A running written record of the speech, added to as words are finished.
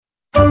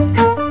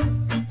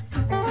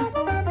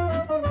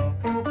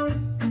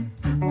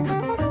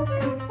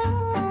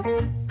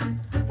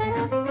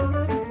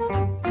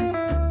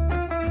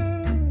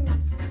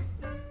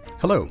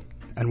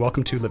and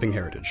welcome to Living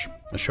Heritage,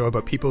 a show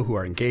about people who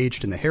are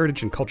engaged in the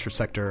heritage and culture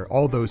sector,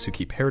 all those who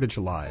keep heritage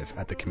alive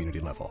at the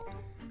community level.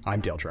 I'm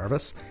Dale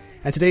Jarvis,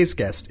 and today's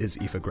guest is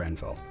Aoife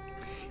Granville.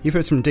 Aoife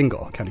is from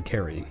Dingle, County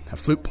Kerry. A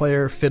flute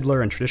player,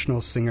 fiddler, and traditional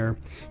singer,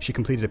 she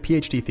completed a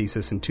PhD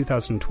thesis in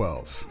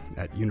 2012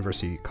 at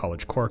University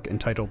College Cork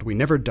entitled We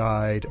Never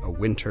Died a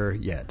Winter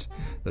Yet,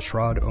 the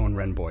Shroud Owen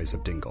Wren Boys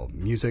of Dingle,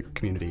 Music,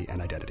 Community,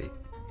 and Identity.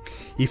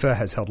 Aoife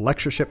has held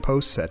lectureship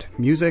posts at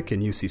Music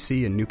and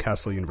UCC and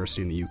Newcastle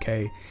University in the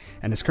UK,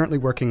 and is currently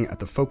working at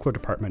the Folklore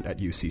Department at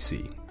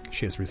UCC.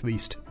 She has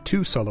released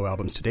 2 solo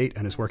albums to date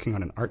and is working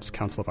on an Arts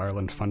Council of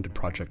Ireland funded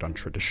project on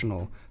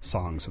traditional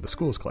songs of the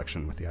Schools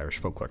Collection with the Irish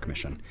Folklore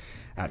Commission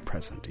at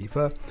present.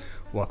 Aoife,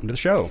 welcome to the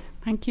show.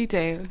 Thank you,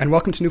 Dale. And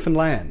welcome to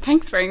Newfoundland.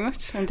 Thanks very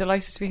much. I'm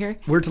delighted to be here.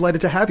 We're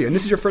delighted to have you. And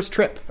this is your first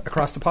trip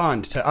across the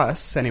pond to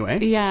us, anyway.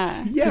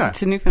 Yeah.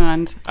 To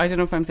Newfoundland. I don't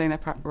know if I'm saying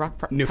that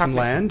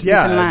Newfoundland.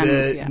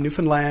 properly. Yeah.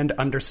 Newfoundland,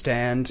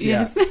 understand.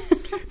 Yes. Yeah.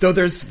 Though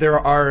there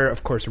are,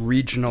 of course,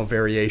 regional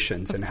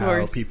variations in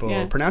how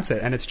people pronounce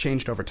it, and it's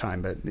changed over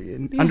time, but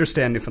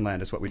understand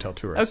Newfoundland is what we tell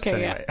tourists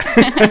anyway.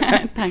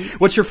 Yeah. Thanks.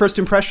 What's your first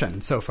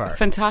impression so far?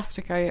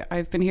 Fantastic.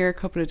 I've been here a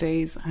couple of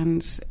days,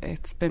 and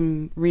it's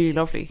been really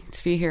lovely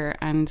to be here,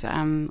 and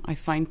I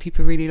find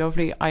people really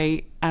lovely.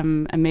 I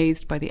am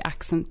amazed by the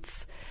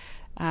accents.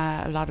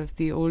 A lot of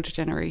the older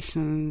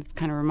generation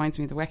kind of reminds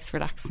me of the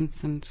Wexford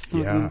accents, and some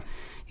of them,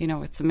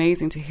 it's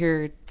amazing to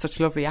hear such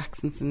lovely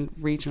accents and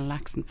regional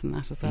accents and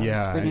that as well.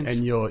 Yeah,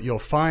 and you'll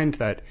find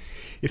that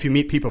if you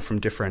meet people from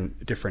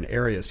different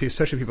areas,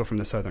 especially people from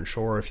the Southern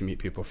Shore, if you meet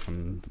people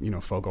from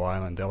Fogo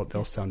Island,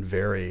 they'll sound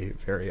very,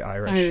 very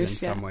Irish in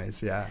some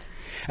ways. Yeah.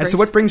 And so,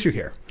 what brings you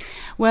here?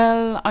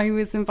 Well, I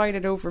was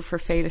invited over for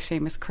Féile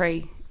Seamus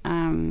Cray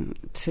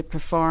to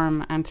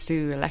perform and to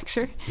do a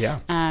lecture. Yeah.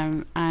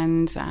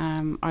 And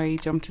I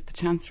jumped at the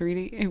chance,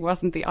 really. It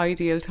wasn't the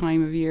ideal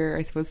time of year,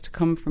 I suppose, to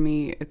come for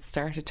me. It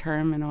started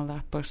term and all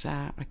that, but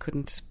I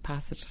couldn't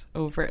pass it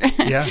over.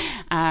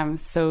 Yeah.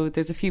 So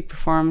there's a few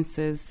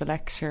performances, the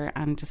lecture,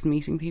 and just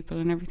meeting people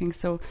and everything.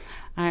 So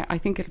I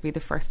think it'll be the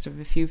first of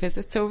a few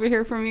visits over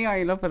here for me.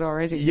 I love it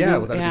already. Yeah,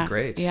 well, that'd be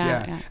great.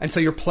 Yeah. And so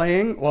you're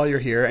playing while you're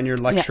here, and you're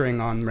lecturing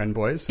on Wren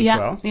Boys as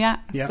well. Yeah.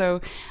 So,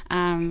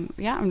 I'm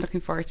looking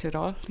forward to it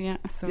all. Yeah.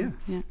 So,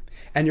 yeah.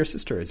 And your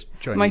sister is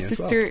joining My you as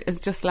well. sister has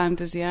just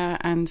landed,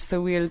 and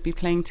so we'll be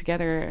playing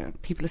together.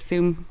 People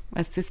assume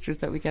as sisters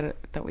that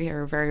we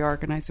are very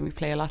organised and we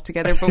play a lot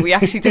together, but we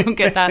actually don't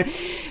get that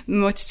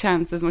much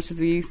chance as much as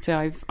we used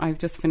to. I've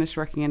just finished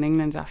working in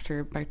England after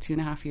about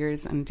 2.5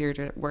 years, and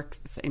Deirdre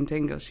works in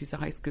Dingle. She's a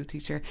high school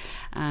teacher,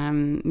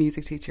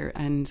 music teacher,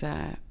 and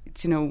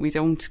we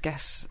don't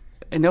get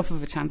enough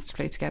of a chance to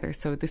play together.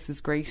 So this is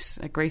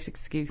a great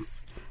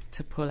excuse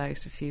to pull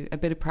out a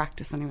bit of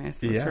practice anyway, I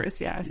suppose, for us.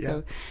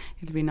 So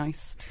it'll be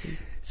nice to...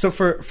 So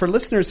for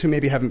listeners who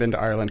maybe haven't been to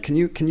Ireland, can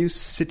you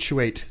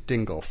situate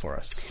Dingle for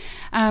us?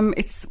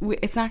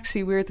 It's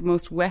actually, we're the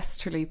most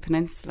westerly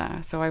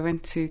peninsula. So I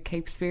went to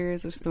Cape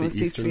Spears, which is the most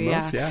easterly.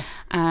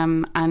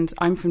 And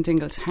I'm from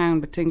Dingle Town,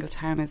 but Dingle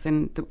Town is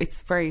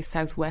it's very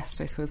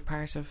southwest, I suppose,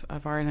 part of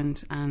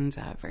Ireland, and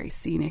very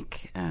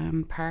scenic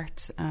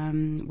part.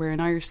 We're an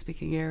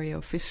Irish-speaking area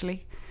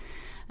officially.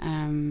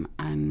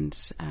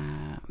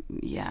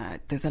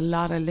 There's a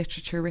lot of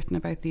literature written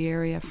about the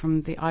area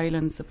from the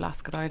islands, the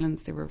Blasket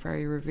Islands. They were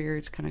very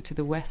revered kind of to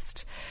the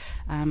west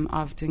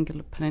of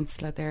Dingle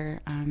Peninsula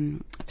there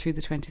through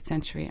the 20th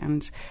century.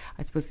 And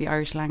I suppose the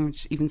Irish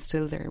language, even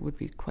still there, would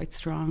be quite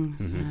strong.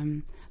 Mm-hmm.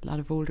 A lot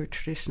of older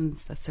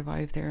traditions that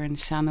survive there, and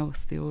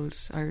sean-nós, the old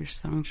Irish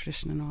song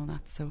tradition and all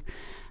that. So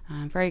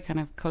very kind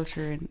of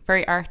culture and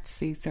very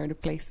artsy sort of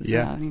place as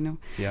well,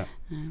 Yeah.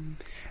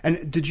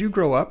 And did you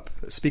grow up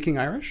speaking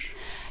Irish?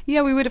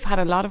 Yeah, we would have had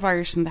a lot of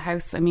Irish in the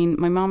house. I mean,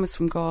 my mum is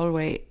from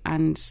Galway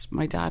and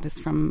my dad is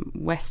from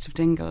west of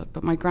Dingle,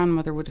 but my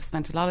grandmother would have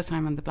spent a lot of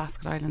time on the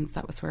Blasket Islands.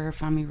 That was where her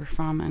family were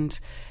from, and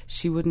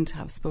she wouldn't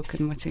have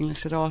spoken much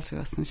English at all to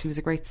us, and she was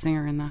a great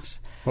singer in that.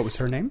 What was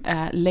her name?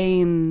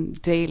 Lane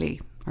Daly,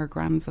 or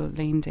Granville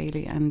Lane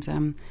Daly,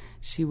 and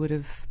she would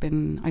have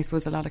been, I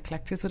suppose, a lot of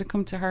collectors would have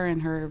come to her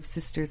and her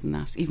sisters and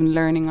that, even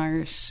learning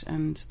Irish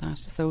and that.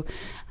 So,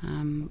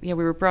 we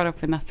were brought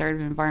up in that sort of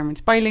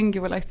environment.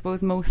 Bilingual, I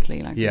suppose, mostly,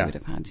 we would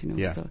have had,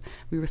 So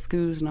we were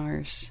schooled in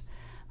Irish.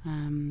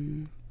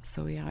 When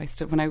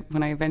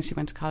I eventually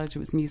went to college, it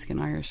was music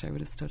in Irish I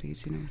would have studied,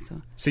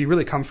 So you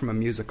really come from a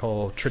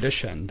musical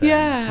tradition then.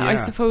 Yeah,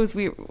 I suppose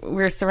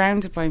we're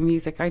surrounded by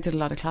music. I did a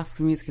lot of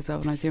classical music as well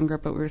when I was younger,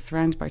 but we were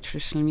surrounded by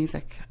traditional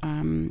music.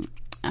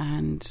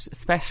 And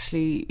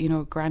especially,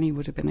 Granny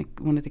would have been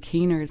one of the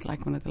keeners,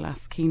 like one of the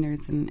last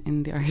keeners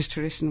in the Irish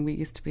tradition. We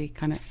used to be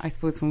kind of, I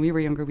suppose when we were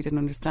younger, we didn't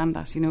understand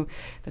that,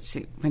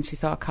 that when she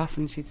saw a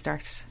coffin, she'd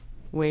start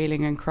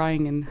wailing and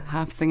crying and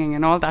half singing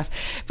and all that.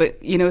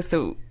 But,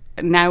 so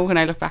now when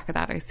I look back at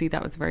that, I see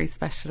that was a very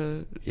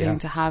special Yeah. thing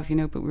to have, you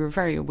know, but we were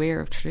very aware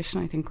of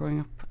tradition, I think, growing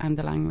up, and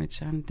the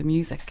language and the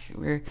music.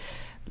 We're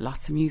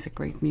lots of music,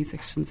 great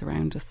musicians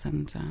around us,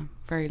 and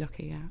very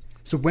lucky, yeah.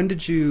 So when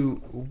did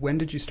you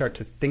start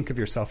to think of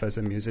yourself as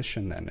a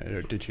musician then?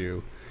 Or did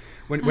you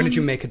when did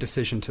you make a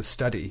decision to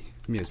study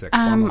music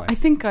formally? I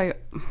think I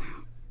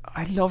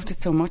loved it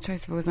so much, I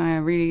suppose, and I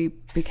really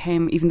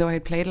became, even though I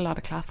had played a lot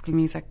of classical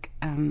music,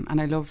 and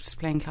I loved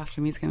playing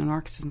classical music in an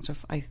orchestra and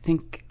stuff, I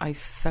think I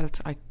felt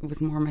I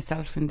was more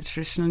myself in the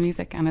traditional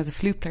music, and as a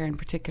flute player in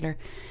particular.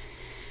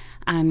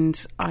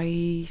 And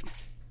I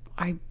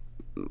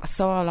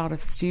saw a lot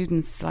of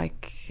students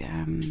like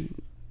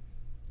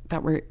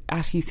that were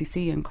at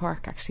UCC in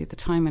Cork actually at the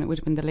time, and it would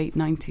have been the late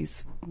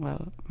 90s.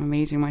 Well, I'm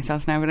aging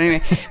myself now, but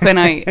anyway, when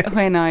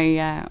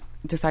I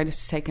decided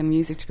to take a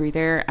music degree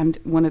there, and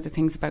one of the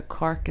things about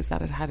Cork is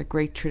that it had a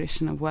great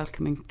tradition of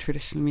welcoming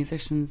traditional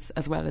musicians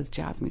as well as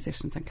jazz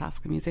musicians and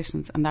classical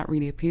musicians, and that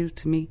really appealed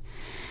to me.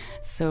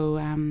 So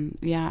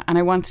yeah, and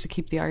I wanted to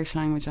keep the Irish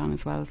language on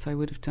as well, so I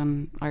would have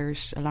done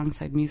Irish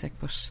alongside music,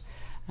 but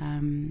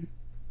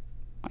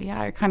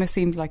yeah, it kind of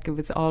seemed like it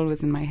was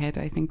always in my head,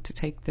 I think, to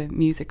take the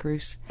music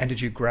route. And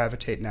did you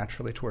gravitate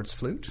naturally towards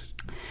flute?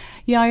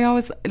 Yeah, I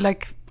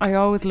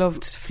always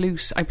loved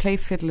flute. I play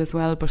fiddle as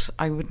well, but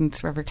I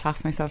wouldn't ever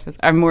class myself as...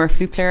 I'm more a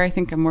flute player, I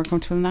think. I'm more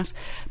comfortable in that.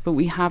 But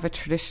we have a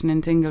tradition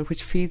in Dingle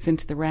which feeds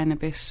into the wren a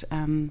bit.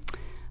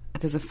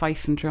 There's a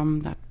fife and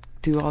drum that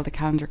do all the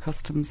calendar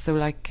customs. So,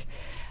 like,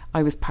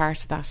 I was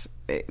part of that.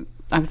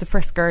 I was the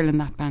first girl in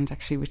that band,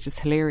 actually, which is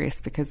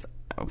hilarious because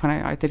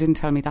when they didn't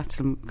tell me that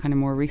till kind of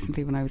more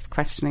recently when I was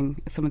questioning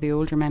some of the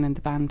older men in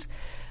the band.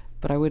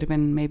 But I would have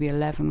been maybe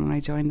 11 when I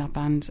joined that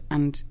band,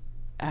 and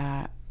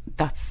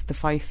that's the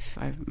fife.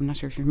 I'm not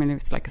sure if you're familiar.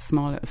 It's like a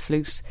small little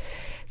flute,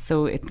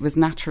 so it was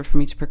natural for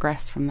me to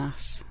progress from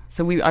that.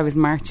 So I was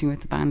marching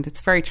with the band. It's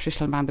a very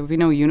traditional band. There would be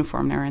no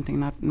uniform there or anything.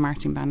 Not a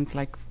marching band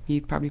like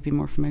you'd probably be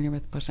more familiar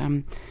with. But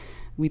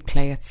we'd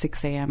play at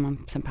 6 a.m.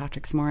 on St.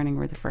 Patrick's morning.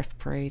 We're the first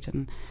parade,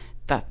 and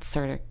that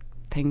sort of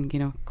thing, you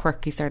know,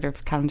 quirky sort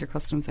of calendar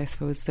customs, I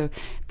suppose. So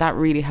that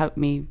really helped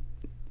me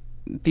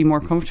be more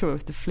comfortable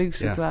with the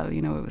flute as well.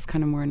 You know, it was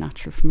kind of more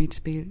natural for me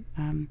to be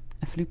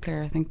a flute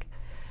player, I think.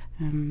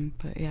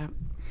 But yeah.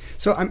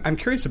 So I'm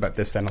curious about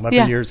this then.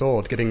 11 years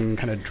old, getting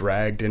kind of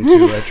dragged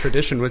into a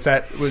tradition. Did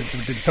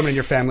someone in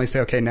your family say,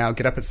 okay, now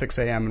get up at 6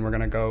 a.m. and we're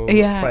going to go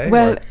play?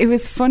 Well, it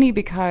was funny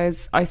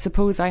because I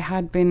suppose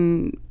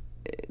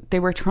they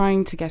were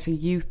trying to get a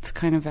youth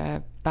kind of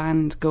a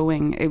band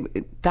going.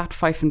 That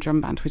fife and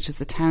drum band, which is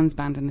the town's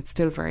band, and it's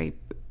still very,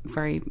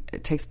 very,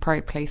 it takes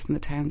pride place in the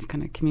town's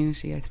kind of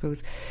community, I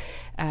suppose.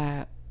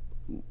 A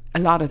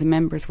lot of the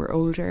members were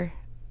older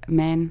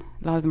men.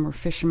 A lot of them were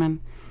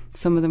fishermen.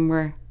 Some of them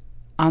were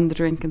on the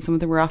drink and some of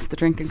them were off the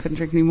drink and couldn't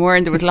drink anymore,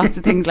 and there was lots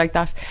of things like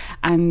that.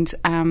 And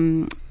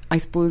I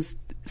suppose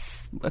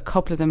a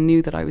couple of them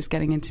knew that I was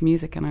getting into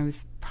music and I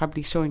was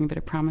probably showing a bit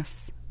of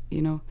promise,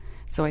 you know.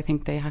 So I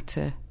think they had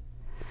to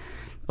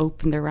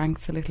open their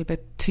ranks a little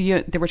bit.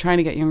 They were trying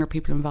to get younger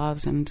people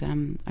involved,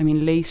 and I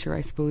mean later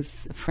I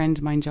suppose a friend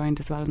of mine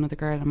joined as well, another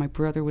girl, and my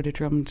brother would have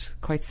drummed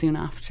quite soon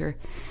after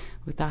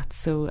with that.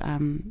 So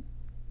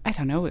I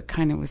don't know, it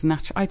kind of was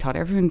natural. I thought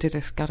everyone did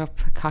it, got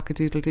up a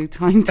cock-a-doodle-doo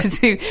time to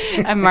do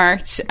a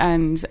march,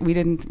 and we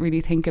didn't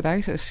really think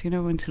about it, you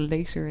know, until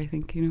later, I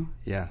think, you know.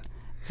 Yeah.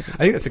 I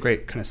think that's a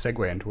great kind of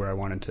segue into where I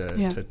wanted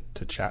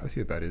to chat with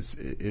you about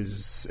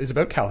is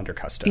about calendar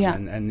custom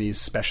and these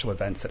special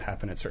events that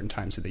happen at certain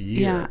times of the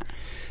year. Yeah.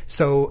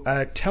 So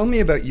tell me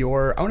about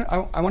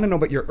I want to know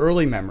about your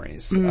early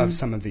memories of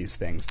some of these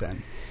things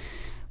then.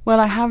 Well,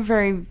 I have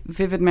very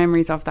vivid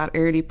memories of that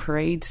early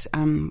parade.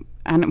 And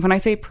when I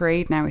say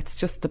parade now, it's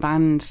just the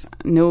band.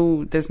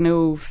 There's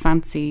no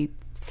fancy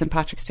St.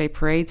 Patrick's Day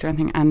parades or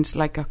anything, and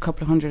like a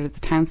couple of hundred of the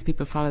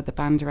townspeople follow the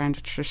band around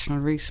a traditional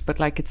route, but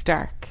like it's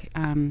dark.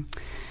 And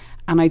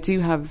I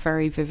do have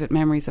very vivid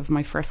memories of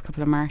my first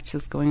couple of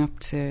marches going up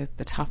to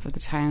the top of the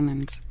town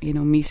and, you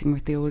know, meeting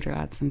with the older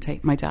lads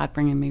and my dad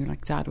bringing me,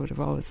 like Dad would have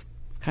always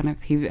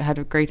he had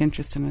a great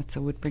interest in it,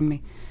 so would bring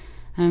me.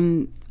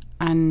 And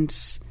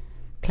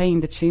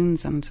playing the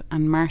tunes and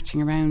marching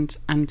around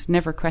and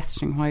never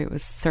questioning why it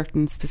was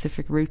certain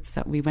specific routes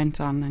that we went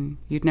on, and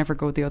you'd never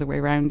go the other way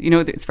around. You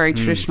know, it's very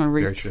traditional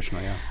routes. Very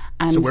traditional, yeah.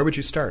 And so where would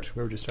you start?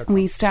 Where would you start from?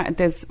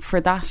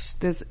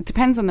 It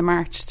depends on the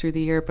march through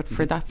the year, but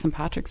for that St.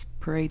 Patrick's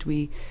parade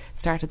we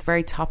start at the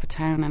very top of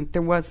town, and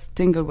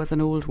Dingle was an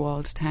old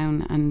walled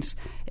town, and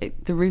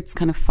the routes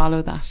kind of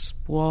follow that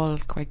wall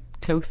quite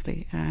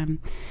closely.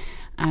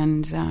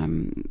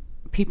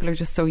 People are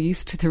just so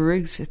used to the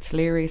route. It's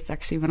hilarious,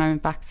 actually. When I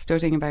went back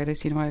studying about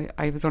it, you know,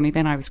 I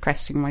was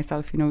questioning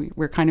myself. You know,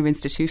 we're kind of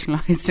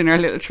institutionalised in our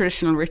little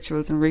traditional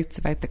rituals and routes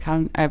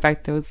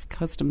about those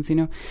customs, you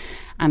know.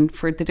 And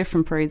for the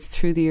different parades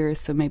through the year,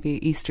 so maybe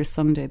Easter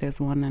Sunday there's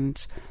one,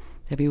 and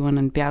there'll be one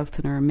in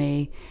Bealtaine or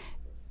May.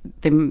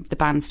 The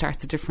band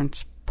starts at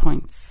different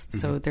points,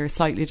 so they're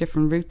slightly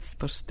different routes,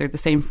 but they're the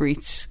same for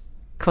each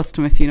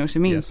custom, if you know what I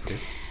mean. Yes, okay.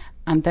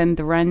 And then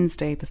the Wren's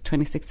Day, this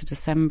 26th of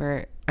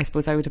December, I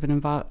suppose I would have been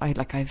involved.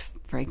 I've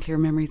very clear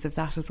memories of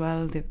that as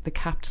well. The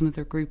captain of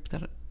the group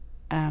that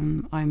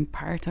I'm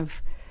part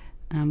of,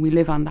 we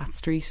live on that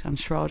street, on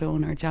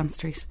Shroudone or Jan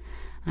Street.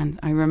 And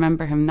I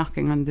remember him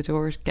knocking on the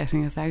door,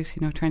 getting us out,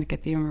 trying to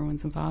get the younger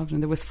ones involved.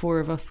 And there was 4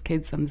 of us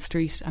kids on the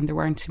street, and there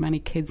weren't too many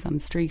kids on the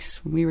street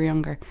when we were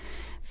younger.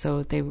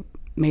 So they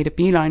made a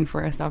beeline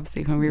for us,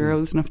 obviously, when we were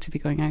old enough to be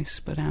going out.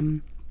 But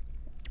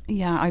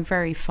yeah, I have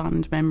very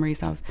fond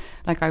memories of,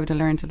 I would have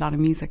learned a lot of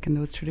music in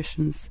those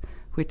traditions,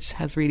 which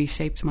has really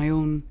shaped my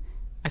own,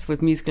 I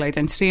suppose, musical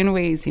identity in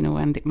ways,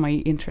 and my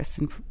interest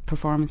in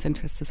performance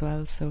interests as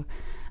well. So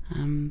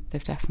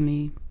they've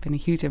definitely been a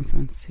huge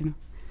influence,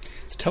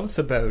 So tell us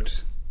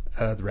about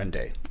the Wren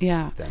Day.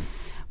 Yeah. Then.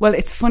 Well,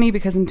 it's funny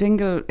because in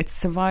Dingle it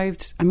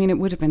survived. I mean, it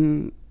would have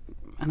been,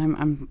 and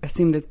I'm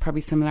assuming there's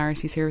probably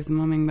similarities here with the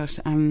mumming, but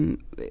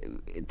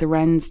the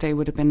Wren's Day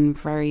would have been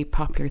very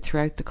popular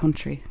throughout the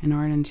country in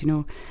Ireland,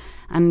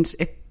 and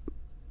it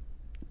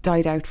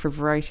died out for a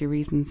variety of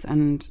reasons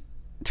and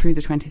through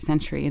the 20th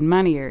century in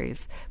many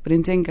areas. But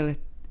in Dingle,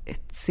 it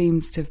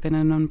seems to have been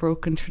an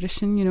unbroken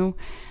tradition,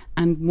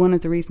 and one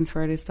of the reasons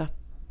for it is that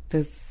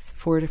there's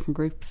 4 different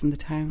groups in the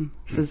town,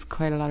 so there's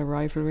quite a lot of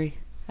rivalry,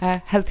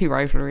 healthy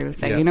rivalry, we'll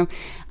say, yes.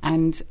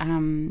 And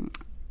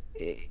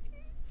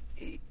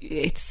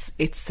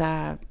it's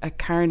a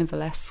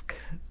carnivalesque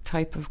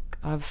type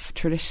of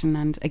tradition,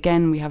 and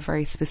again we have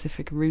very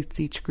specific roots.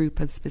 Each group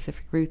has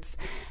specific roots,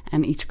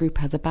 and each group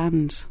has a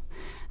band.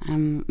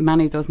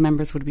 Many of those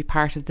members would be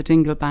part of the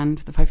Dingle band,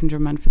 the 500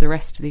 man, for the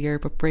rest of the year,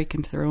 but break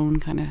into their own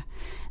kind of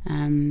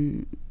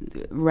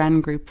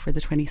Wren group for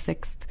the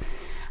 26th.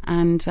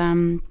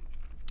 And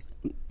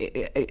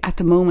at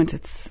the moment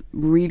it's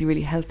really,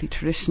 really healthy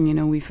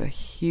tradition. We've a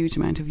huge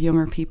amount of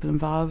younger people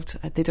involved.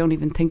 They don't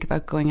even think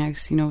about going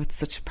out. It's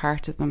such a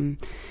part of them.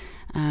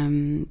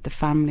 The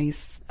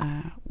families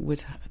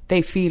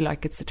they feel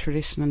like it's a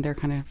tradition, and they're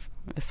kind of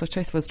as such,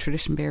 I suppose,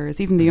 tradition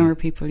bearers, even the younger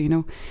people,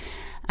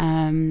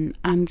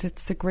 and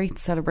it's a great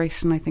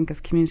celebration, I think,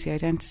 of community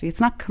identity.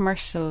 It's not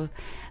commercial.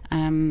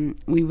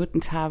 We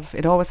wouldn't have,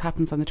 it always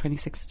happens on the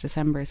 26th of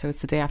December, so it's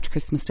the day after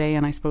Christmas Day,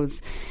 and I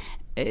suppose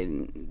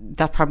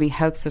that probably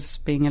helps it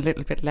being a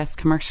little bit less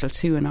commercial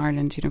too in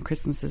Ireland.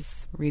 Christmas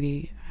is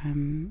really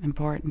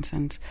important,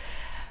 and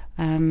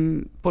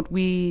but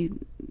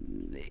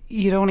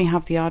you'd only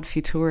have the odd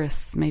few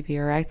tourists maybe,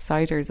 or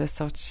outsiders as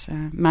such.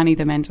 Many of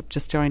them end up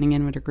just joining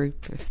in with a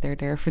group if they're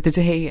there for the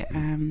day.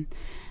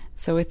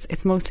 So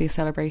it's mostly a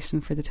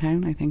celebration for the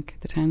town, I think,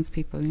 the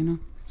townspeople,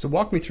 So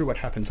walk me through what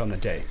happens on the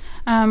day.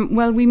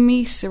 Well, we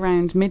meet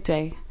around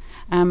midday.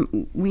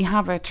 We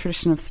have a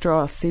tradition of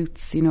straw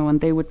suits,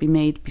 and they would be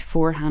made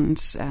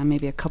beforehand,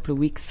 maybe a couple of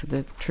weeks, so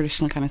the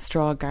traditional kind of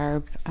straw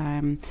garb.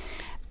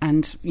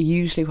 And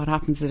usually what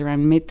happens is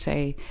around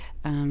midday,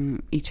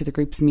 each of the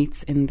groups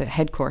meets in the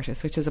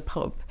headquarters, which is a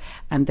pub,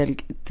 and the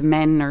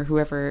men or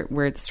whoever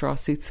wear the straw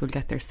suits will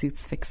get their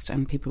suits fixed,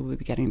 and people will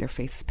be getting their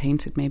faces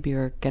painted maybe,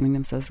 or getting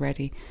themselves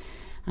ready.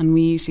 And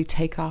we usually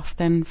take off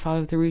then,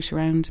 follow the route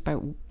around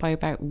by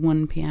about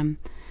 1 p.m.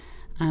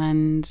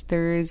 And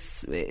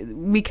there's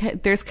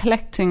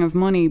collecting of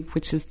money,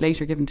 which is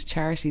later given to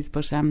charities,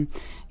 but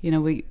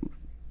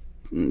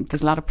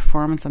there's a lot of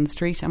performance on the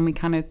street, and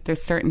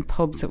there's certain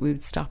pubs that we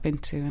would stop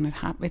into, and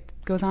it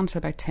goes on to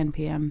about 10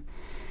 p.m.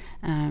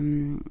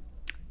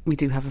 We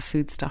do have a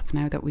food stop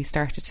now that we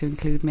started to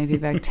include maybe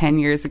about 10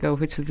 years ago,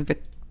 which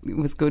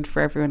was good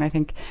for everyone, I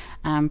think.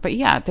 But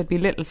yeah, there'd be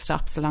little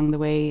stops along the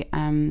way,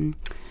 and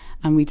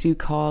we do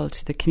call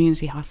to the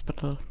community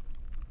hospital.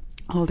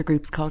 All the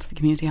groups call to the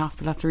community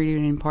hospital. That's a really,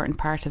 really important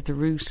part of the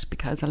route,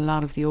 because a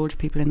lot of the older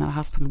people in that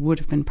hospital would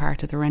have been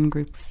part of the Wren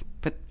groups,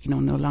 but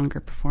no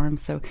longer perform.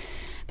 So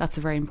that's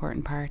a very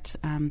important part.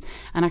 And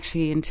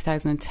actually in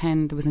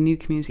 2010 there was a new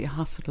community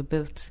hospital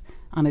built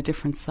on a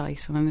different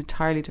site, on an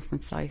entirely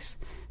different site.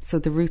 So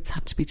the routes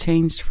had to be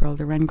changed for all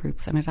the Wren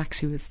groups, and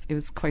it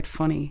was quite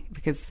funny,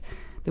 because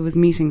there was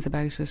meetings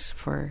about it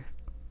for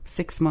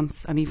 6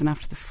 months, and even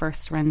after the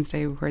first Wren's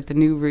Day, where the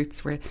new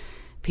routes were,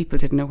 people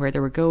didn't know where they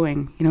were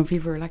going.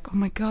 People were like, oh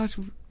my God,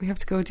 we have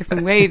to go a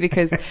different way,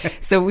 because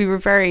so we were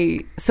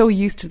so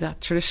used to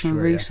that traditional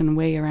route and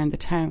way around the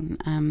town,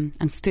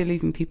 and still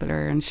even people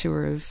are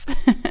unsure of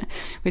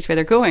which way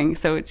they're going.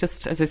 So it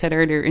just, as I said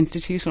earlier,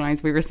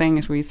 institutionalised. We were saying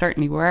it, we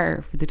certainly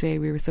were for the day.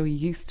 We were so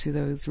used to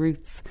those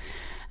routes.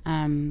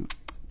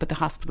 But the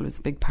hospital was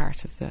a big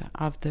part of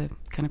the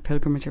kind of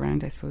pilgrimage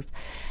around, I suppose.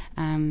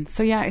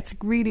 So yeah, it's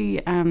really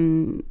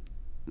during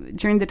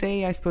the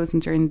day, I suppose,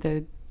 and during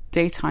the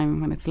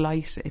daytime when it's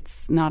light,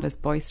 it's not as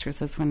boisterous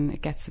as when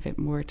it gets a bit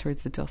more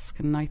towards the dusk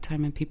and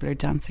nighttime, and people are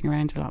dancing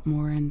around a lot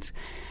more, and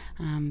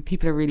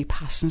people are really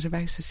passionate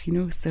about it, so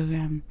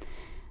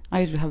I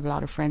would have a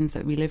lot of friends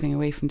that would be living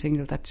away from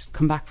Dingle that just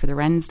come back for the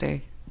Wren's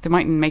Day. They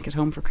mightn't make it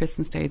home for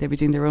Christmas Day, they'll be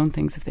doing their own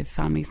things if they have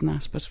families and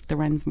that, but the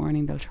Wren's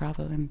morning they'll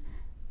travel and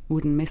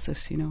wouldn't miss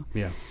it,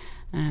 Yeah.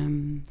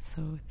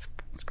 So it's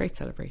a great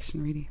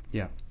celebration, really.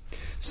 Yeah.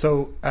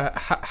 So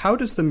how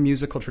does the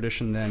musical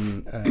tradition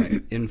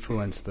then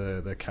influence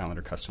the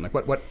calendar custom?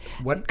 Like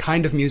what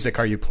kind of music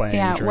are you playing?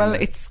 Yeah, well,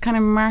 it's kind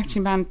of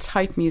marching band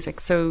type music.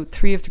 So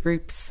 3 of the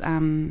groups,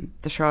 the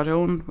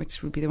Shraudone,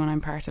 which would be the one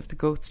I'm part of, the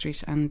Goat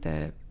Street, and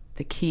the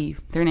Key,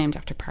 they're named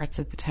after parts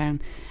of the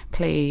town,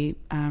 play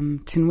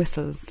tin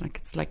whistles. Like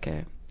it's like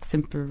a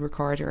simple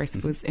recorder, I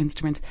suppose,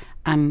 instrument,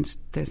 and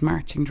there's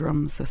marching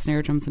drums, so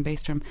snare drums and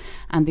bass drum.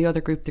 And the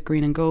other group, the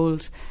Green and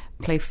Gold,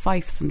 play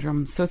fifes and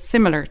drums, so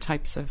similar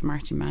types of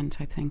marching band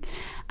type thing.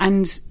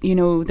 And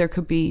there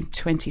could be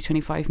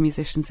 20-25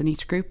 musicians in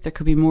each group. There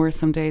could be more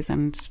some days,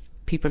 and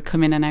people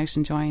come in and out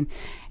and join.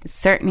 It's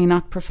certainly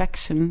not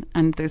perfection,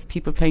 and there's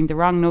people playing the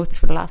wrong notes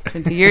for the last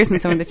 20 years in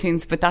some of the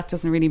tunes, but that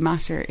doesn't really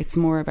matter. It's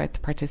more about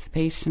the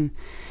participation.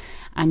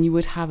 And you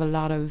would have a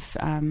lot of,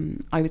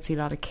 I would see a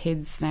lot of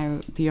kids now,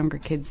 the younger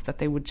kids, that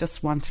they would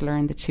just want to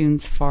learn the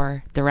tunes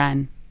for the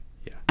Ran.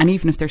 Yeah. And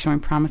even if they're showing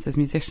promise as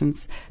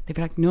musicians, they'd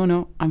be like,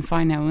 no, I'm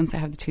fine now. Once I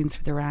have the tunes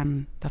for the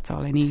Ran, that's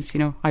all I need.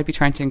 I'd be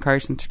trying to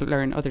encourage them to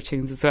learn other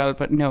tunes as well,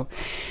 but no.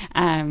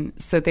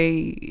 So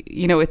they,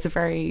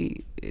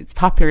 it's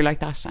popular like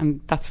that, and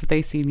that's what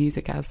they see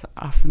music as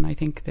often. I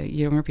think the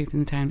younger people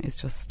in the town is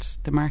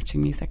just the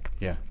marching music.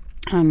 Yeah.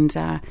 And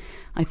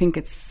I think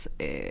it's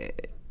a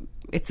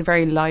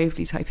very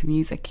lively type of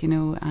music,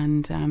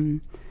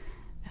 and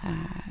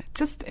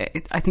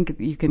I think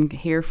you can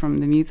hear from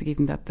the music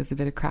even that there's a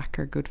bit of crack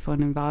or good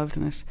fun involved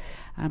in it.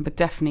 But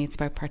definitely it's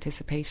about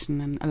participation,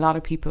 and a lot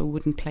of people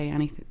wouldn't play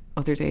any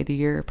other day of the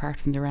year apart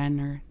from the Wren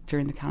or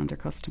during the calendar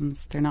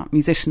customs. They're not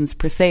musicians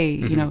per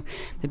se,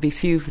 There'd be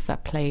few of us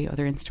that play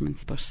other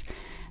instruments, but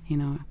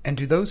And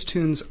do those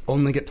tunes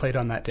only get played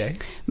on that day?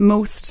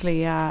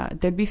 Mostly,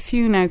 there'd be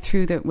few now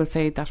through that will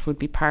say that would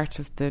be part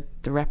of the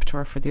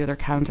repertoire for the other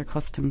calendar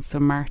customs,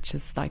 so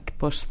marches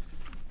but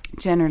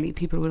generally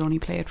people would only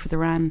play it for the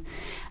Ran.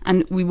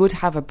 And we would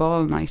have a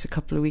ball night a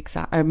couple of weeks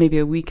or maybe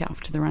a week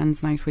after the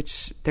Ran's night,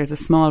 which there's a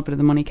small bit of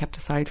the money kept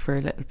aside for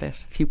a little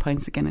bit, a few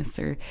pints of Guinness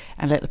or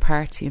a little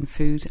party and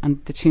food,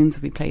 and the tunes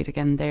will be played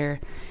again there.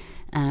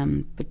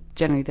 But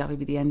generally that'll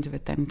be the end of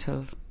it then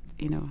till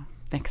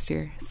next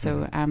year.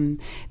 So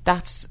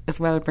that as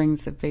well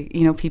brings a big,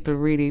 people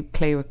really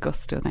play with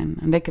gusto then,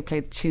 and they could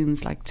play the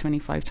tunes like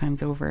 25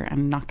 times over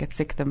and not get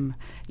sick of them.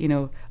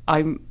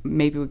 I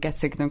maybe would get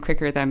sick of them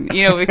quicker than,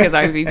 because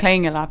I would be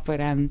playing a lot, but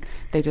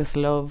they just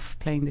love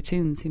playing the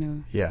tunes,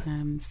 Yeah.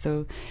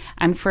 So,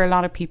 and for a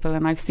lot of people,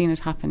 and I've seen it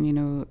happen,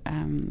 you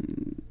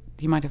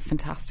might have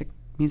fantastic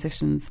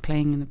musicians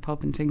playing in a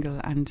pub in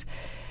Dingle, and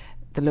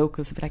the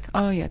locals would be like,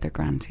 oh yeah, they're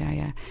grand,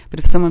 yeah. But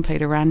if someone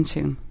played a Ran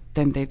tune,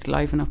 then they'd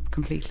liven up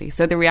completely.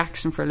 So the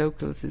reaction for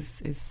locals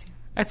is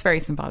it's very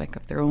symbolic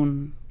of their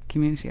own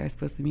community, I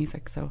suppose, the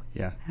music. So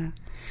yeah.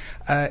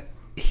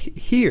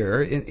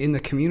 Here in the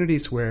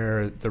communities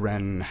where the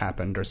Wren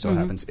happened or still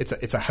happens,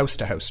 it's a house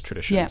to house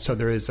tradition. Yeah. So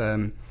there is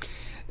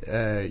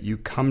you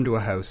come to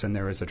a house and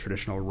there is a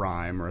traditional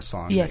rhyme or a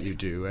song that you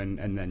do,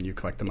 and then you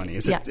collect the money.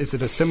 Is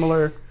it a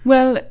similar?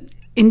 Well,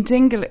 in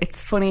Dingle,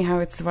 it's funny how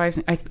it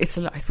survived. I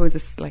suppose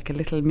it's like a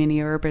little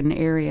mini urban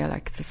area,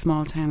 like it's a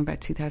small town,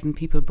 about 2,000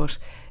 people, but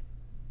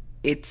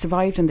it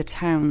survived in the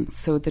town.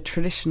 So the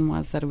tradition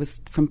was that it was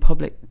from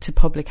public to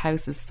public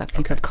houses that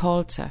people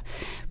called to.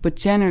 But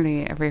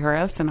generally, everywhere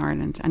else in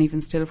Ireland, and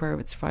even still where it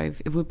would survive,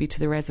 it would be to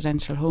the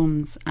residential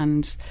homes,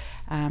 and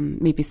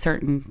maybe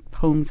certain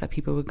homes that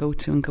people would go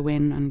to and go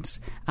in and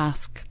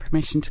ask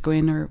permission to go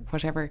in or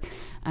whatever.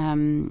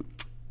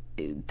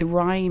 The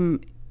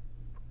rhyme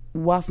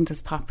wasn't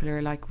as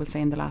popular, like we'll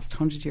say in the last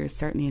 100 years,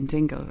 certainly in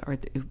Dingle, or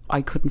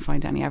I couldn't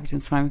find any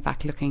evidence when I went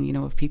back looking,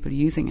 of people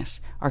using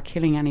it or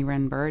killing any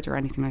wren bird or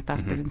anything like that.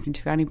 There didn't seem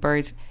to be any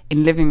bird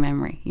in living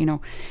memory,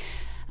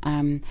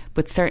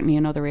 but certainly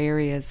in other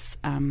areas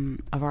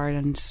of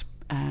Ireland,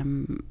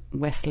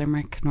 West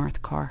Limerick,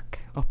 North Cork,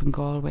 up in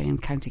Galway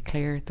and County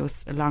Clare,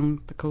 those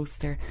along the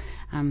coast there,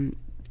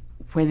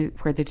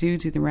 where they do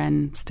the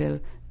wren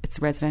still, it's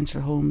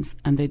residential homes,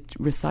 and they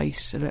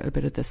recite a little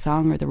bit of the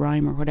song or the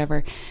rhyme or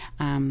whatever,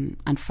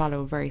 and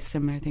follow very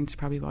similar things to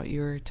probably what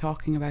you're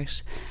talking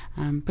about.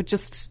 But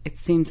just, it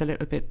seems a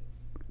little bit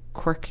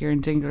quirkier in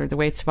Dingle, or the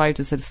way it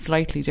survived is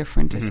slightly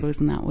different, I suppose,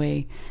 in that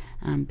way,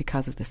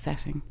 because of the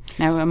setting.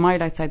 Now, a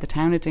mile outside the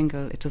town of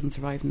Dingle, it doesn't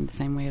survive in the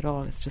same way at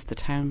all. It's just the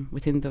town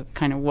within the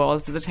kind of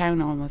walls of the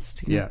town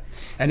almost. Yeah.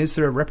 And is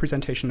there a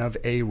representation of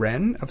a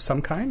wren of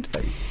some kind?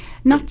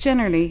 Not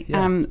generally.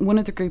 Yeah. One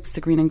of the groups,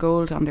 the Green and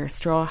Gold, on their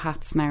straw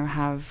hats now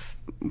have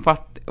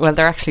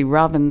they're actually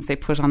robins they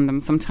put on them.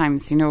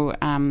 Sometimes,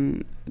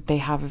 they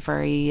have a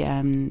very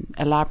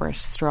elaborate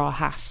straw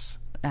hat,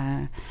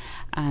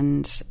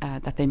 and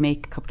that they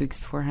make a couple of weeks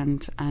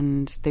beforehand,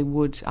 and they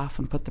would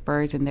often put the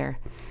bird in there.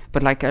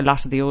 But like a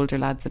lot of the older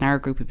lads in our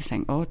group would be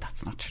saying, oh,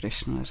 that's not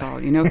traditional at all,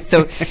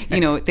 So,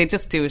 they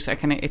just do it.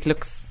 It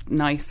looks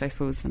nice, I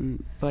suppose,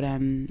 but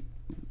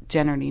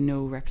generally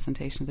no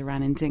representation of the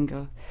Wren in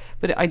Dingle.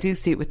 But I do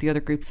see it with the other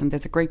groups, and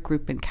there's a great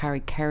group in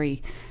Carrick,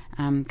 kind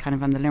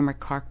of on the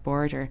Limerick-Cork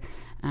border,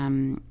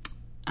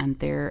 and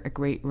they're a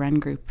great Wren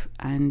group,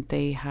 and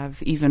they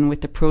have, even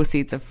with the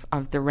proceeds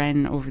of the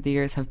Wren over the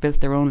years, have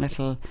built their own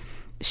little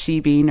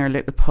shebeen or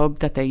little pub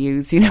that they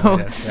use, you know.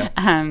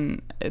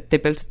 They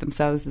built it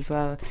themselves as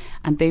well,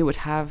 and they would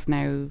have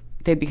now,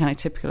 they'd be kind of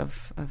typical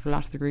of a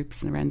lot of the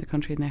groups around the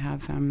country, and they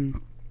have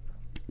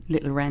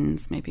little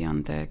wrens maybe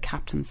on the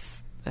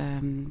captain's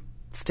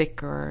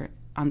stick or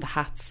on the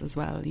hats as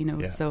well, you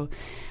know. So,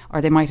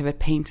 or they might have it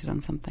painted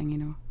on something, you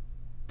know,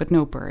 but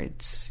no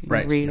birds,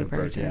 right? Real no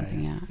birds, or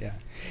anything. Yeah.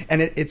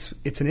 And it's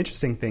an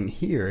interesting thing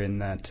here in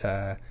that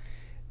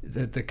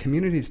the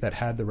communities that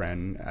had the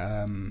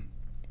wren.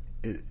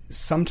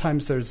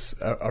 Sometimes there's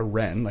a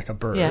wren, like a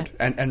bird,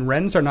 and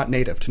wrens are not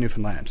native to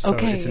Newfoundland. So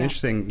it's an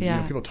interesting, you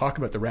know, people talk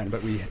about the wren,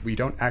 but we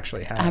don't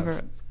actually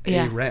have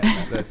a wren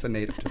that's a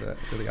native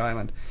to the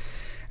island.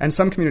 And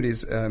some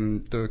communities,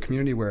 the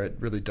community where it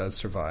really does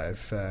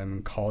survive,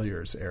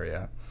 Collier's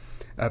area,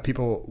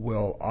 people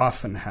will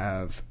often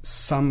have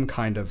some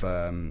kind of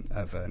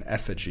an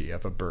effigy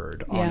of a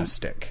bird on a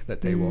stick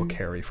that they will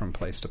carry from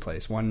place to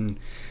place. One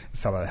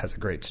fella has a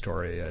great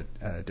story,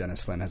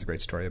 Dennis Flynn has a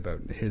great story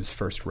about his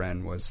first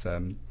wren was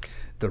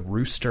the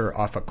rooster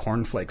off a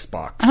cornflakes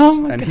box,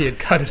 and he had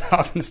cut it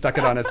off and stuck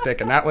it on a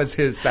stick, and that was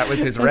his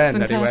wren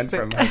that he went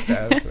from house to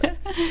house with.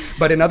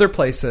 But in other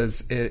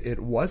places, it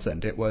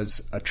wasn't. It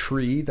was a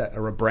tree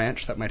or a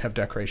branch that might have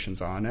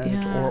decorations on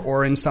it,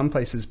 or in some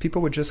places,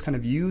 people would just kind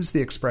of use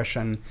the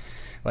expression,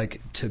 like,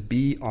 to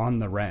be on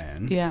the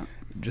wren. Yeah.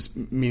 Just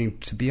meaning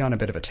to be on a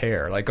bit of a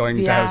tear, like going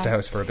to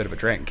house for a bit of a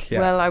drink.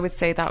 Yeah. Well, I would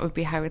say that would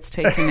be how it's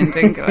taken in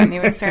Dingle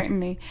anyway,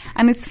 certainly.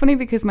 And it's funny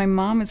because my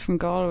mom is from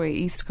Galway,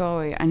 East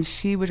Galway, and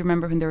she would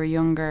remember when they were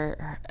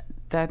younger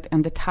that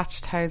and the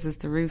thatched houses,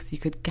 the roofs, you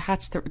could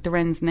catch the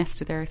wrens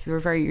nested there, so they were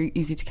very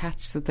easy to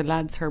catch. So the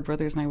lads, her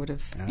brothers and I would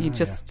have, you'd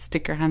just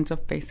stick your hand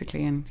up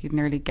basically and you'd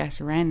nearly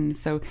get a wren.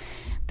 So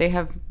they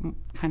have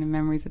kind of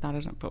memories of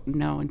that. But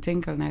no, in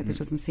Dingle now there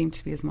doesn't seem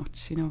to be as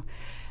much, you know.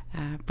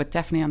 But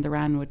definitely on the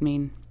Ran would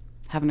mean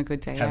having a good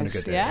day having out. A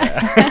good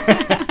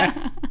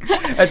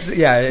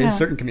day, in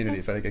certain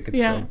communities I think it could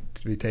still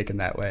be taken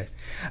that way.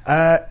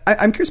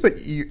 I'm curious about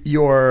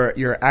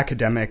your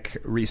academic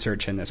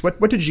research in this.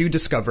 What did you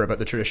discover about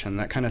the tradition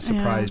that kind of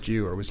surprised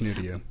you or was new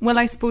to you? Well,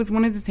 I suppose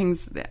one of the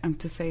things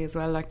to say as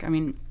well, like, I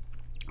mean,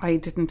 I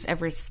didn't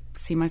ever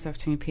see myself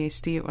doing a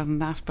PhD, it wasn't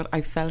that, but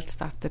I felt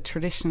that the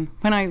tradition,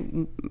 when I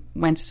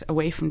went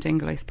away from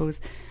Dingle, I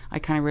suppose, I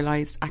kind of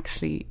realised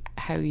actually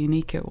how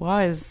unique it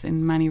was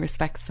in many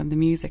respects, and the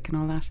music and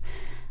all that,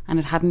 and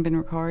it hadn't been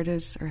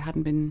recorded or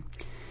hadn't been,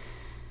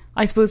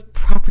 I suppose,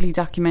 properly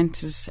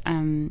documented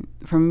from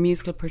a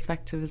musical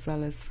perspective as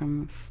well as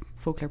from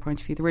a folklore point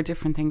of view. There were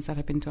different things that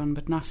had been done,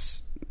 but not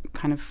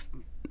kind of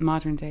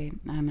modern day,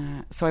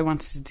 and so I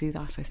wanted to do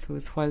that, I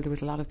suppose, while there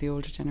was a lot of the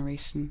older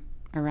generation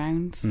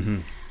around.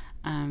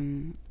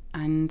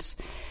 And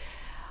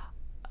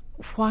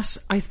what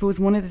I suppose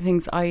one of the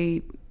things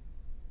I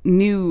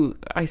knew,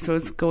 I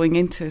suppose, going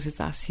into it is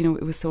that, you know,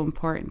 it was so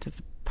important as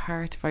a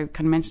part, if I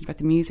kind of mentioned about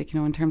the music, you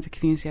know, in terms of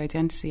community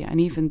identity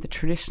and even the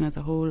tradition as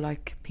a whole,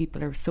 like,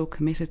 people are so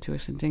committed to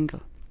it in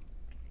Dingle.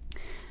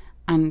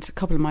 And a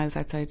couple of miles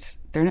outside,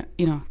 they're not,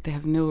 you know, they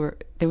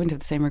wouldn't have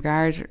the same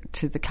regard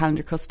to the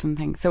calendar custom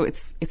thing. So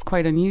it's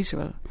quite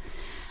unusual.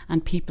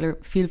 And people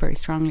feel very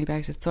strongly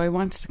about it. So I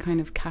wanted to kind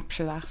of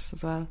capture that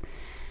as well,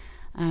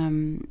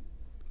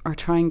 or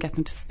try and get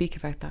them to speak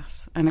about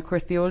that. And of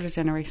course, the older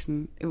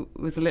generation, it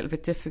was a little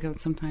bit difficult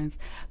sometimes.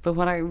 But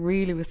what I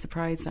really was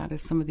surprised at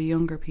is some of the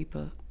younger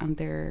people and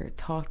their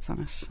thoughts on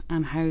it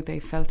and how they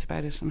felt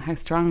about it and how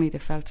strongly they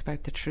felt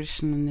about the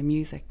tradition and the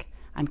music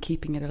and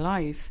keeping it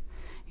alive.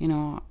 You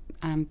know,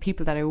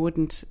 people that I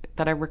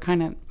were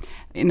kind of,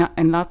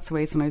 in lots of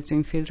ways when I was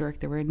doing fieldwork,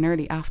 they were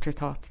nearly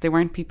afterthoughts. They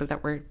weren't people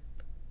that were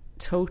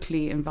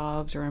totally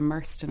involved or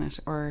immersed in it,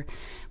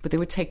 but they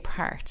would take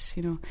part,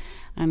 you know.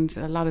 And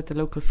a lot of the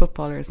local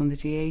footballers on the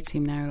GA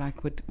team now,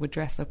 like, would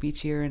dress up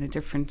each year in a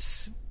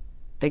different,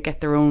 they get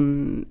their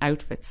own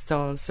outfits. It's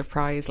all a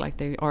surprise, like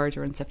they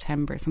order in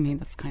September, something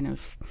that's kind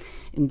of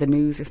in the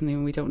news or something,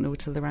 and we don't know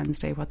till the Rans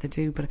Day what they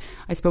do. But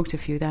I spoke to a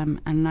few of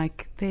them, and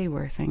like, they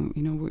were saying,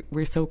 you know,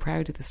 we're so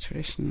proud of this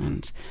tradition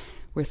and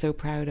we're so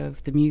proud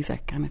of the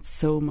music, and it's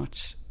so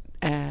much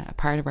a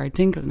part of our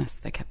Dingleness,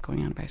 they kept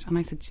going on about. And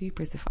I said,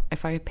 jeepers,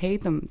 if I had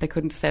paid them, they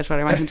couldn't have said what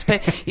I wanted to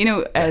pay, you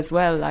know, as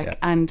well. Like,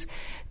 and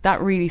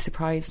that really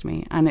surprised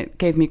me, and it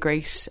gave me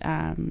great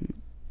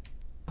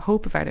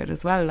hope about it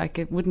as well. Like,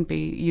 it wouldn't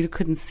be, you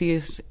couldn't see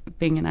it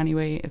being in any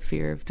way a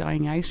fear of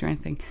dying out or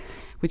anything,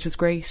 which was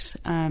great.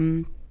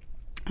 And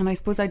I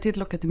suppose I did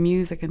look at the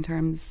music in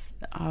terms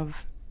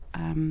of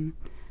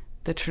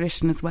the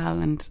tradition as well,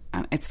 and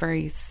it's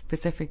very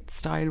specific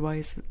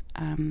style-wise.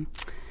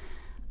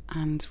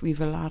 And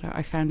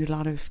I found a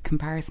lot of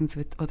comparisons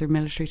with other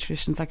military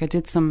traditions. Like, I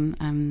did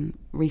some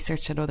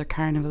research at other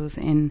carnivals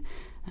in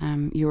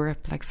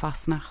Europe, like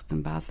Fastnacht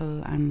and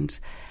Basel, and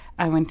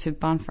I went to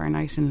Bonfire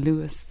Night in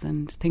Lewis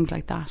and things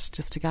like that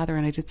just to gather.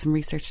 And I did some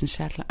research in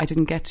Shetland. I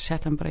didn't get to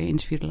Shetland, but I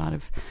interviewed a lot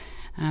of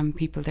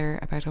people there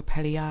about Up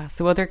Helly Aa.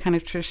 So other kind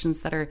of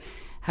traditions that are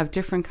have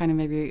different kind of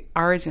maybe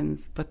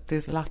origins, but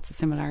there's lots of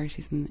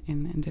similarities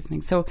in different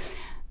things. So,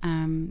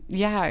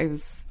 it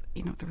was,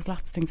 there was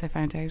lots of things I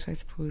found out, I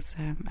suppose,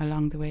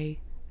 along the way.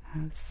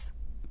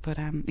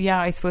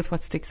 I suppose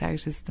what sticks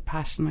out is the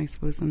passion, I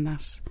suppose, in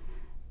that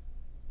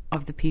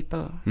of the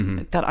people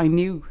that I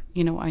knew.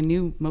 I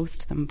knew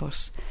most of them,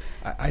 but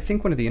I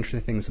think one of the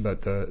interesting things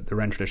about the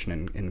Wren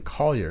tradition in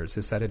Colliers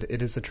is that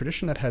it is a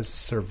tradition that has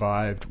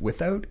survived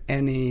without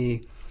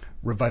any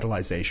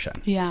revitalization.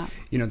 Yeah.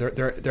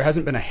 There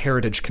hasn't been a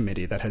heritage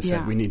committee that has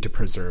said we need to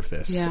preserve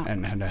this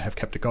and have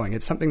kept it going.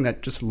 It's something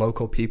that just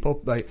local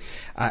people, like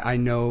I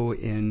know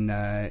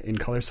in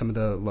Colliers, some of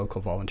the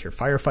local volunteer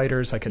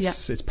firefighters, like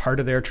it's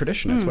part of their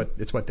tradition.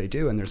 It's what they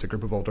do. And there's a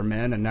group of older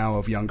men and now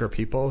of younger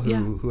people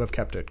who have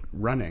kept it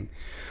running.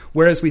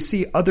 Whereas we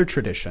see other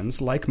traditions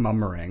like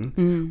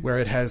mummering, where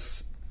it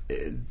has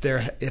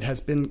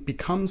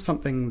become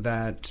something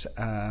that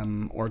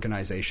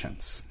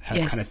organizations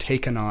have kind of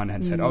taken on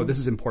and said, oh, this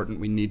is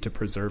important, we need to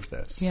preserve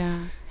this.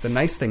 Yeah. The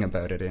nice thing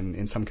about it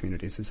in some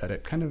communities is that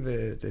it kind of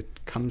it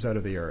comes out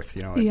of the earth,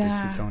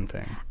 it's its own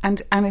thing.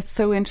 And it's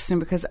so interesting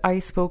because I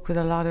spoke with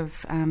a lot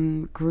of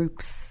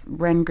groups,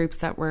 Wren groups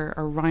that were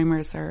or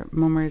rhymers or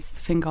mummers,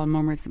 Fingal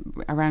mummers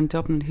around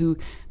Dublin who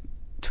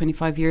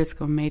 25 years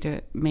ago made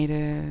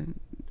an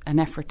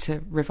effort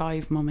to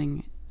revive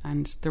mumming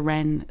and the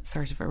Wren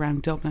sort of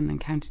around Dublin and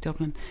County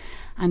Dublin.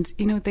 And,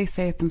 they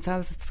say it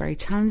themselves, it's very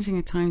challenging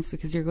at times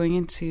because you're going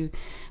into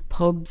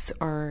pubs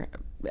or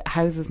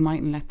houses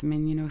mightn't let them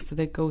in, so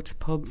they'd go to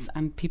pubs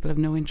and people have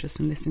no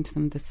interest in listening to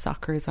them. The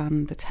soccer is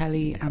on the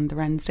telly and the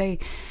Wren's Day.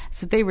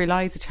 So they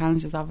realise the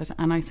challenges of it.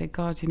 And I say,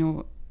 God,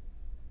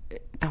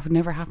 that would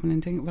never happen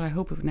in Dingle. Well, I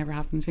hope it would never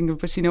happen in Dingle.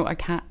 But, I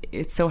can't,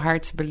 it's so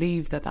hard to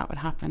believe that would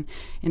happen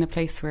in a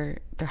place where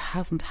there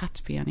hasn't had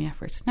to be any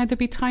effort. Now, there'd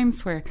be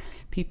times where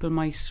people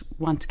might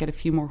want to get a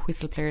few more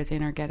whistle players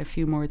in or get a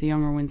few more of the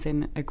younger ones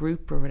in a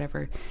group or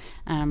whatever.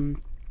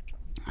 And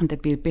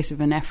there'd be a bit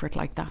of an effort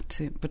like that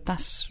too. But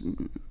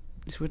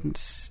it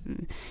wouldn't,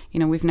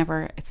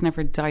 it's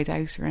never died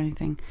out or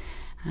anything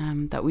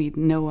that we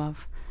know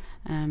of.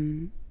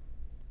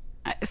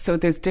 So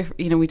there's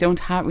we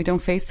don't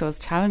face those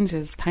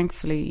challenges,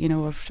 thankfully,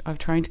 of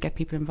trying to get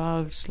people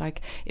involved.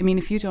 Like,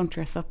 if you don't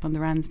dress up on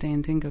the Wren's Day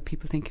in Dingle,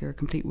 people think you're a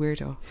complete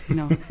weirdo,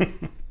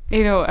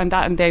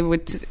 and they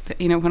would,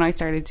 when I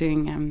started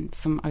doing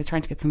I was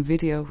trying to get some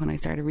video when I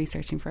started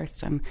researching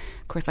first, and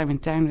of course I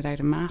went down without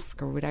a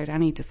mask or without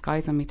any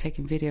disguise on me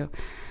taking video.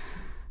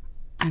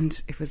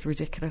 And it was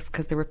ridiculous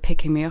because they were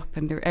picking me up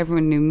and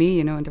everyone knew me,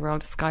 and they were all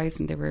disguised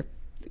and they were,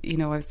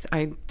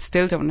 I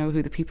still don't know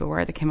who the people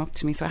were that came up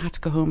to me, so I had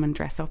to go home and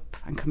dress up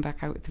and come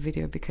back out with the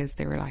video because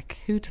they were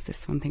like, who does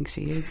this one think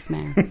she is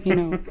now?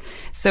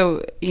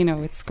 So,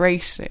 it's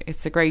great.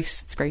 It's a great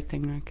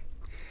thing. Like.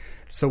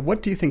 So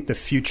what do you think the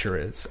future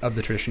is of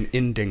the tradition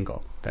in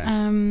Dingle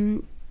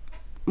then?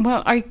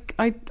 Well,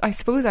 I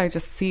suppose I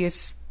just see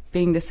it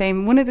being the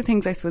same. One of the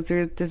things I suppose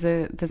there's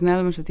an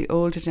element of the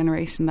older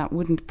generation that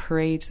wouldn't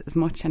parade as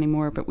much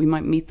anymore, but we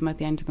might meet them at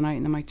the end of the night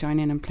and they might join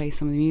in and play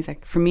some of the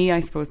music. For me,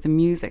 I suppose the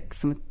music,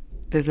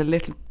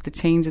 the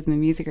changes in the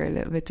music are a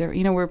little bit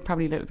different. We're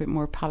probably a little bit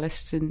more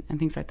polished and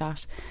things like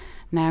that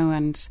now,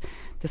 and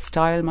the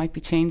style might be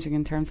changing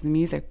in terms of the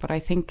music, but I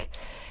think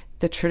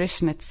the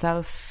tradition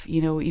itself,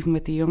 even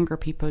with the younger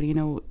people,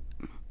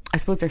 I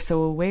suppose they're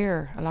so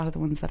aware, a lot of the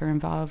ones that are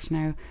involved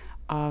now,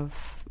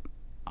 of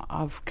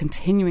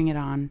continuing it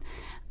on,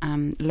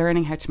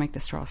 learning how to make the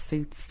straw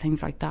suits,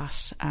 things like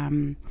that.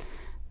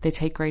 They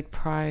take great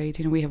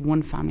pride. We have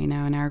one family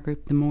now in our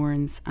group, the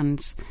Morans,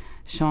 and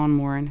Sean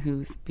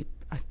Moran,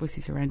 I suppose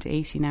he's around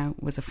 80 now,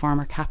 was a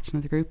former captain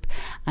of the group,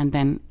 and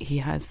then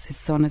his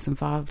son is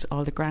involved,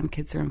 all the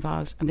grandkids are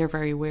involved, and they're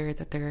very aware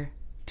that they're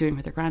doing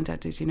what their granddad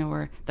did,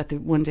 or that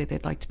one day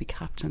they'd like to be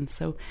captains.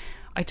 So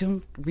I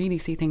don't really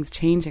see things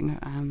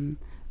changing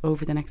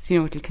over the next,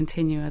 it'll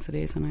continue as it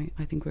is, and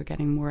I think we're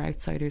getting more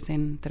outsiders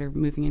in that are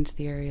moving into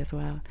the area as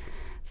well.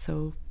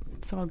 So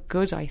it's all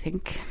good, I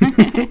think.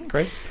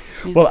 Great.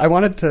 Yeah. Well, I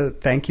wanted to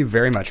thank you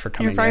very much for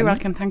coming in. You're very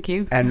welcome, thank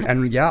you. And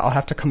I'll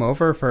have to come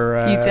over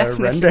for you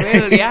definitely Wren Day.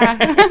 will,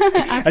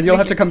 yeah. And you'll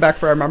have to come back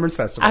for our Mummers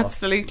Festival.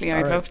 Absolutely,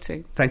 I'd love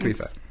to. Thank you,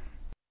 Aoife.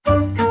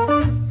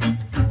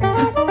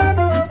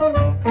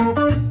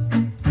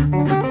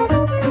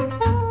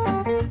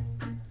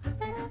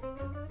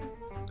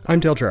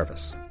 I'm Dale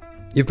Jarvis.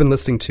 You've been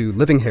listening to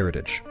Living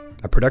Heritage,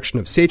 a production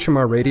of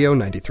CHMR Radio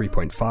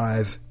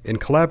 93.5 in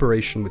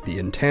collaboration with the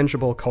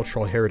Intangible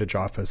Cultural Heritage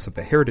Office of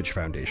the Heritage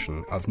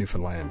Foundation of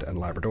Newfoundland and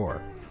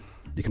Labrador.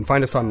 You can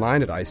find us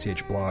online at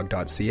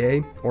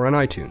ichblog.ca or on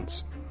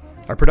iTunes.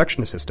 Our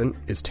production assistant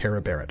is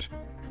Tara Barrett.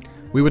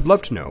 We would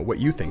love to know what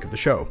you think of the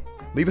show.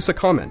 Leave us a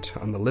comment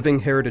on the Living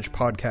Heritage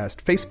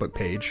Podcast Facebook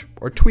page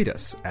or tweet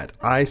us at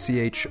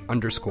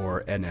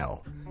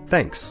ICH_NL.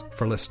 Thanks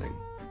for listening.